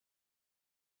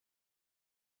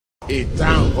a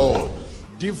town hall.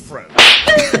 Different.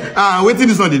 Waiting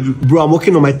is not they do. Bro, I'm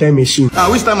working on my time machine.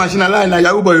 Which time machine?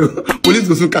 Yahoo boy. Police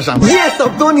go soon cash am. Yes,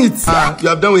 I've done it. You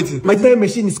have done waiting. My time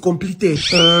machine is completed.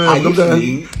 Yeah,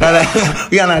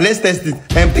 let's test it.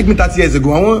 Take me 30 years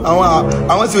ago.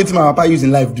 I want to see what my papa use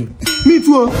in life do. Me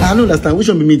too. I don't understand. Which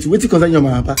one be me too? Wait till concern your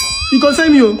papa. You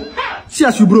concern me, see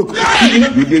as you broke.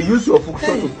 You dey use your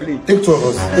function to play. Take 2 of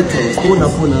us. Take 2 of us. Phone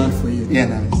out for you. Yeah,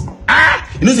 nice.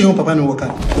 You know say your papa no work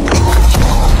out.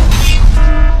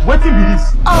 What be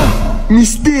this?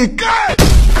 Mistake.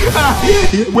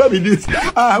 Where be this?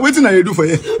 What thing are you do for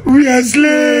you? We are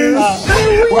slaves.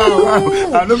 Wow.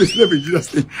 I know be slave in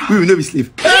Jesus' name. We will not be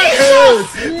slave. Hey,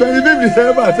 25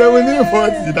 December,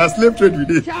 1740. That's slave trade we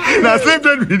did. That's slave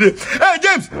trade we did. Hey,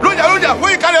 James, Roger,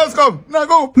 where you carry us come? Now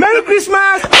go. Merry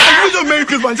Christmas. Merry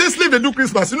Christmas. Just slave they do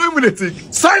Christmas. You know even they think.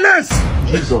 Silence!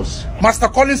 Jesus. Master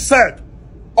Collins said,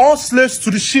 all slaves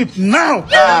to the ship now.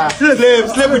 Slave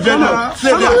with gender.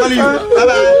 Slave, they are calling you.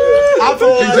 Bye-bye.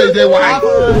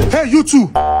 Hey, you two.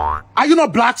 Are you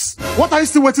not blacks? What are you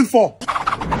still waiting for?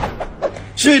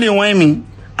 Sure, you didn't want me.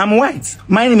 I'm white.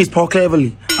 My name is Paul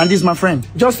Cleverly, and this is my friend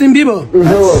Justin Bieber.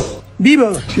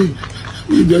 Bieber. Justin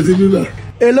Bieber.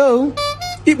 Hello.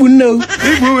 Igbo no.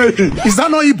 Is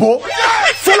that not Igbo?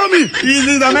 Follow me.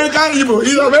 He's American Igbo.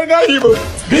 He's American Igbo.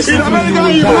 He's American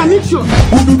Igbo.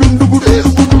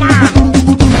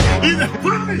 He's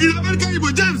American Igbo.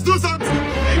 James, do something.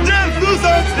 James, do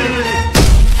something.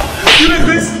 You know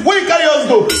this? Where you carry us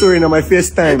go? Sorry, now my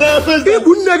first time.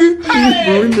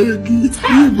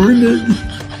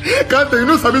 Can't you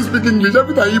know Sabi speak English?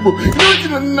 Every time Igbo. You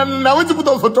know, now when you put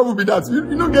us for trouble with that, you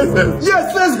know, get sense.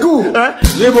 Yes, let's go.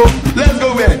 Let's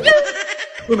go where?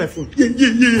 Where my phone?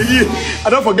 Yeah. I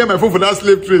don't forget my phone for that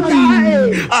slave trade.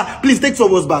 Please take 2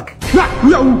 of us back.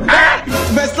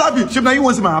 Best slap you. Now you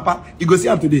want to see my papa? You go see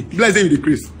him today. Bless you with the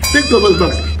Chris. Take 2 of us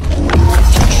back.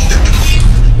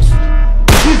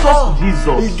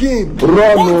 Jesus. Again.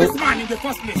 Run, this man in the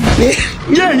first place.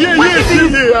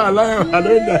 Yeah. Lion, I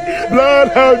don't die. Lord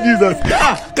help Jesus.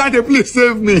 Can't you please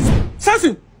save me?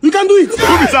 Sampson, you can do it.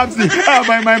 Who is Sampson?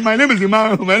 My name is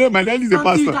Imam. My dad is a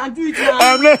pastor. You can do it now.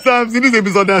 I'm not Sampson. This is a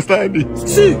misunderstanding.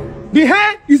 See, the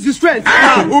hair is the strength.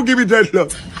 Who give me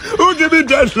dreadlock? Who give me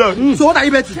dreadlock? So what are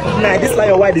you betting? Nah, this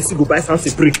lion why they still go buy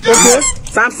Samson prick. Okay.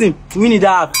 Samson, we need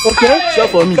that. Okay. Sure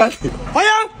for me.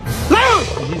 Lion! Lion!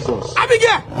 Jesus.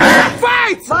 Abigail!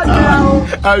 Fight!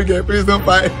 Abigail, please don't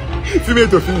fight. Female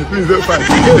to female, please don't fight.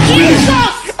 Jesus!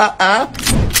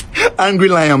 Angry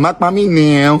lion, mark mommy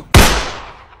now.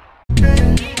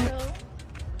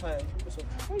 Hi, what's up?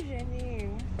 What's your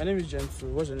name? My name is Jennifer.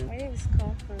 What's your name? My name is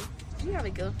Comfort. Do you have a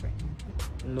girlfriend?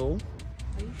 No. Are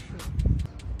you sure?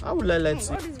 How would I lie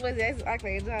to All you? these boys they act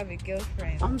like you don't have a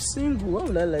girlfriend. I'm single. How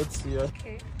would I lie to you?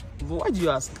 Okay. But why do you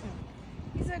ask?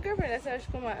 It's a girlfriend that said I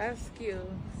should come and ask you.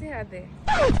 See her there.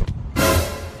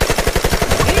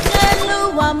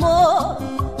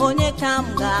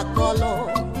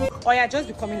 Oh yeah, just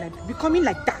becoming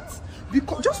like that.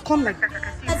 Just come like that.